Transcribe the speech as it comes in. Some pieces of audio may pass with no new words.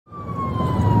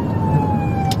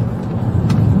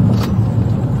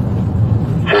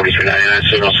police for 99,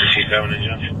 so also C7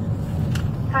 injunction.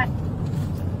 Hi.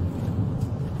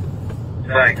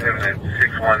 Flag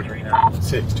 76139.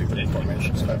 623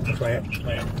 formation. Clamp.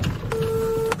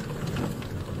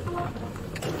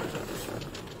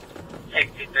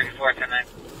 1834 tonight.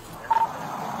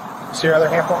 See your other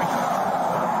hand for me?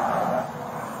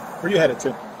 Where are you headed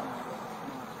to?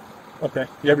 Okay.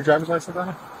 You have your driver's license on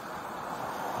you?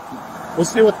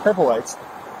 What's the deal with the purple lights?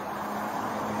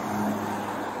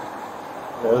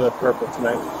 Yeah, they're purple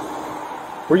tonight.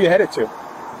 Where are you headed to?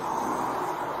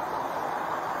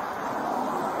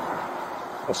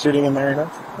 A shooting in Marion?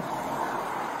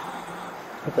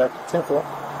 Okay, 10-4.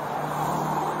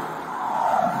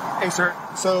 Hey, sir.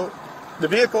 So, the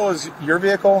vehicle is your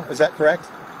vehicle, is that correct?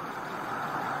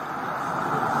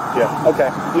 Yeah, okay.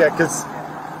 Yeah, because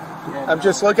I'm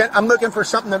just looking, I'm looking for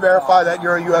something to verify that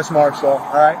you're a U.S. Marshal,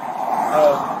 all right?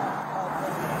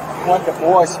 Went to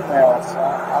voicemail, so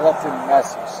I left him a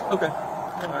message. Okay.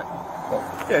 All right.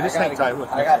 Yeah, just hang tight with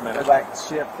me I for got a to minute. go back to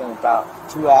shift in about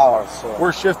 2 hours. So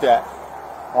Where's shift at?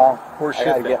 Where's I shift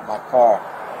got to at? get my car.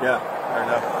 Yeah, fair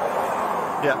enough.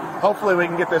 Yeah, hopefully we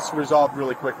can get this resolved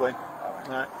really quickly. All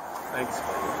right, thanks.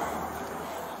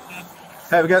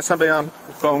 Hey, we got somebody on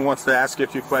the phone who wants to ask you a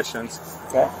few questions.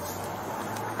 Okay.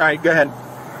 All right, go ahead.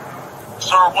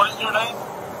 Sir, what is your name?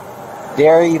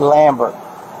 Derry Lambert.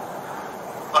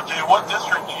 Okay, what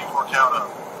district do you work out of?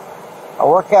 I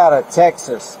work out of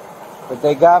Texas, but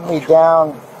they got me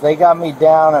down. They got me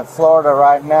down in Florida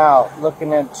right now,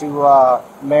 looking into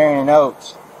Marion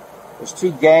Oaks. There's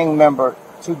two gangs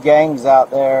out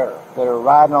there that are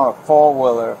riding on a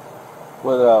four-wheeler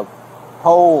with a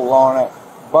pole on it,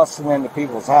 busting into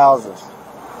people's houses.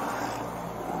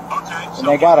 Okay. And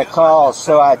they got a call,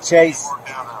 so I chased.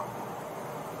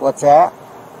 What's that?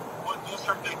 What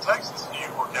district in Texas do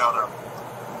you work out of?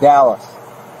 Dallas.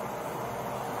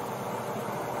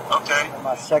 Okay.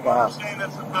 My second I house. understand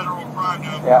that's a federal crime.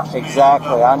 Yeah,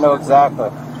 exactly. I know exactly.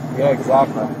 Yeah,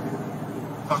 exactly.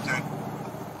 Okay.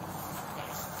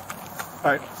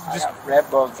 All right, I got red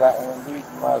bugs out in weeds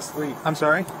last week. I'm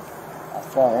sorry? I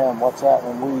told him, what's out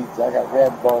in weeds? I got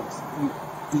red bugs.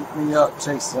 Eat me up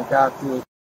chasing a guy through the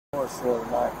forest the other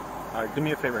night. All right, do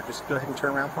me a favor. Just go ahead and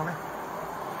turn around for me.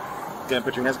 Yeah,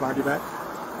 put your hands behind your back.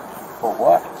 For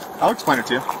what? I'll explain it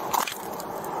to you.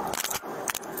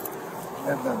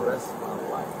 I've been arrested my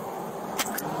life.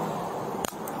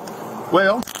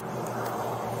 Well,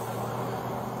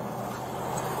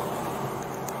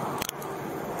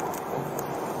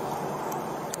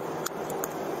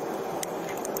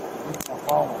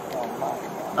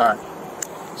 all right.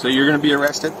 So you're going to be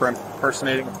arrested for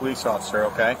impersonating a police officer,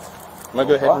 okay? I'm going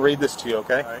to go ahead and read this to you,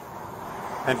 okay? All right.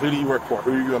 And who do you work for?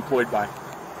 Who are you employed by?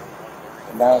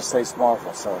 United States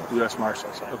Marshal Service. U.S.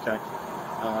 Marshals, okay.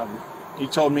 You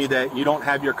told me that you don't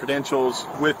have your credentials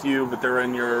with you, but they're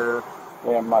in your...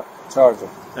 Yeah, my Charger.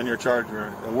 In your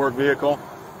Charger, a work vehicle?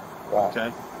 Right.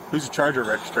 Okay. Who's the Charger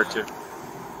registered to?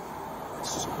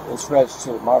 It's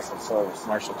registered to Marshal Service.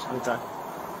 Marshals, okay.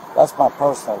 That's my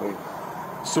personal vehicle.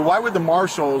 So why would the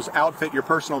Marshals outfit your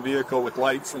personal vehicle with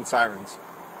lights and sirens?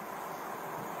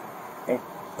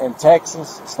 In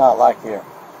Texas, it's not like here.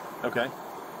 Okay.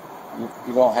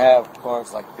 You don't have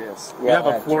cars like this. You have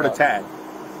a Florida tag.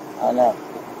 I know.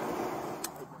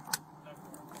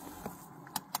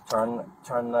 Turn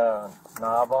the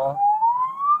knob on.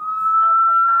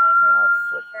 Now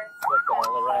flick it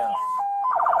all around.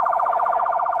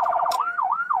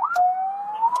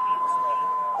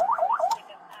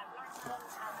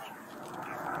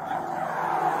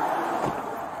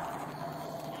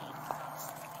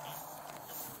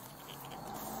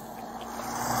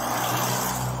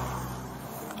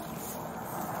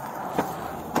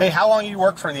 Hey, how long you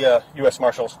worked for the U.S.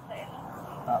 Marshals?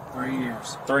 About 3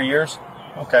 years. 3 years?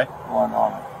 Okay. Going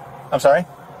on it. I'm sorry?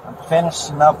 I'm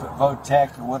finishing up at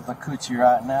Votech with Lacucci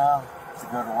right now to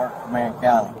go to work for Marion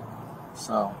County.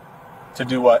 So. To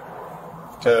do what?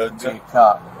 To be a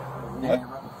cop.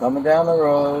 Coming down the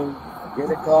road,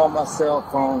 get a call on my cell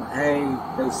phone. Hey,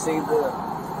 they see the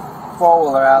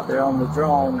four-wheeler out there on the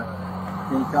drone.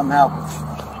 Can you come help us?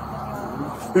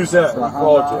 Who's that? So Who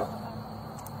called you?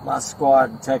 My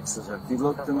squad in Texas. If you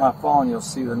look through my phone, you'll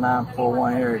see the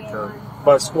 941 area code.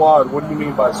 By squad, what do you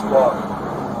mean by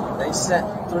squad? They sent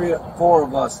 3 or 4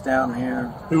 of us down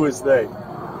here. Who is they?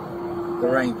 The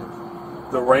Rangers.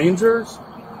 The Rangers?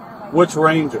 Which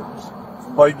Rangers?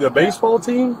 Like the baseball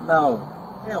team? No.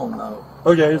 Hell no.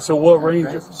 Okay, so what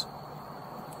Rangers?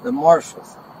 The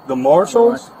Marshals. The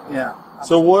Marshals? Yeah.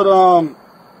 So what,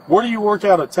 where do you work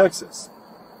out of Texas?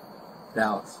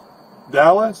 Dallas.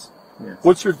 Dallas? Yes.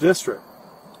 What's your district?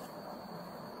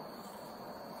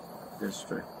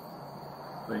 District.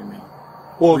 What do you mean?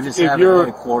 Well, We just if have you're a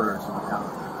headquarters in the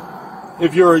county.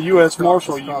 if you're a U.S.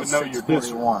 Marshal, It's you called would know your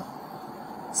district.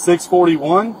 641.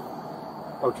 641.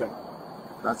 Okay.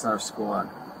 That's our squad.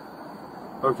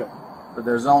 Okay. But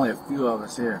there's only a few of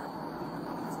us here.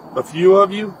 A few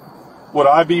of you. Would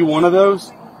I be one of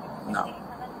those? No.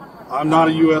 I'm not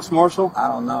a U.S. Marshal. I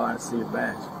don't know. I see a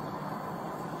badge.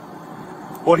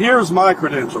 Well, here's my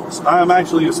credentials. I am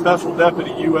actually a Special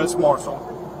Deputy U.S. Marshal.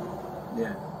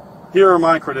 Yeah. Here are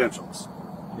my credentials.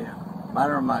 Yeah. Mine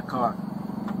are in my car.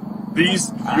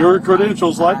 These, your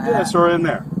credentials like I this have- are in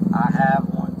there. I have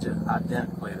one just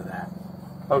identically to that.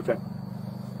 Okay.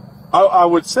 I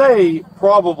would say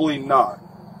probably not.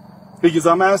 Because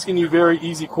I'm asking you very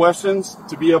easy questions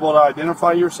to be able to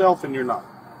identify yourself, and you're not.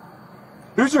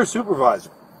 Who's your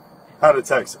supervisor out of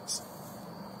Texas?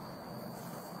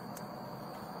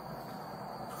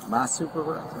 My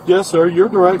supervisor? Yes, sir. Your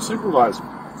direct supervisor.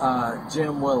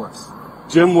 Jim Willis.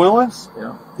 Jim Willis?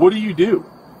 Yeah. What do you do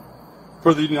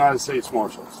for the United States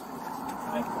Marshals?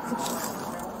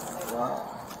 Well,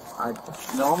 I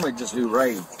normally just do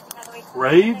raids.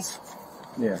 Raids?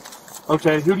 Yeah.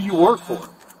 Okay, who do you work for?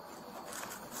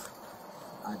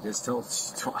 I just told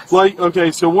you twice. Like,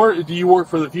 okay, so do you work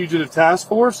for the Fugitive Task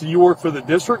Force? Do you work for the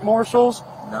District Marshals?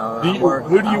 No, Who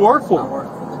do you work for? I work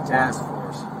for the task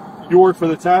force. You work for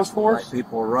the task force? Like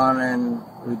people running,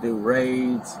 we do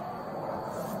raids.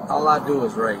 All I do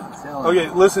is raids. Okay,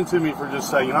 listen to me for just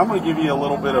a second. I'm going to give you a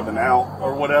little bit of an out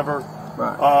or whatever.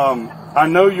 Right. I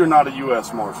know you're not a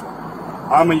U.S. Marshal.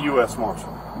 I'm a U.S. Marshal.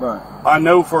 Right. I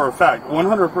know for a fact,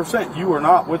 100%, you are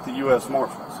not with the U.S.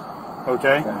 Marshals.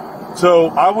 Okay? So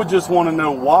I would just want to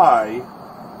know why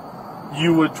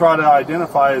you would try to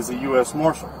identify as a U.S.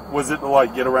 Marshal. Was it to,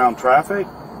 like, get around traffic?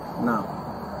 No.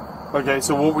 Okay,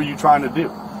 so what were you trying to do?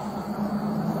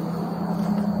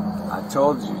 I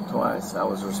told you twice I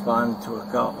was responding to a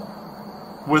call.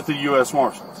 With the U.S.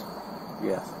 Marshals?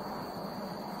 Yes.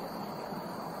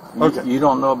 Okay. You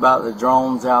don't know about the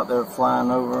drones out there flying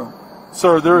over?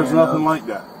 Sir, there is Yeah, nothing no. like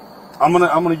that. I'm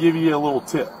gonna give you a little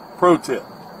tip, pro tip.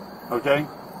 Okay?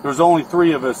 There's only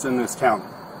 3 of us in this county.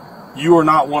 You are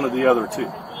not one of the other 2. Okay.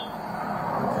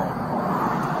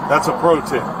 That's a pro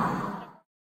tip.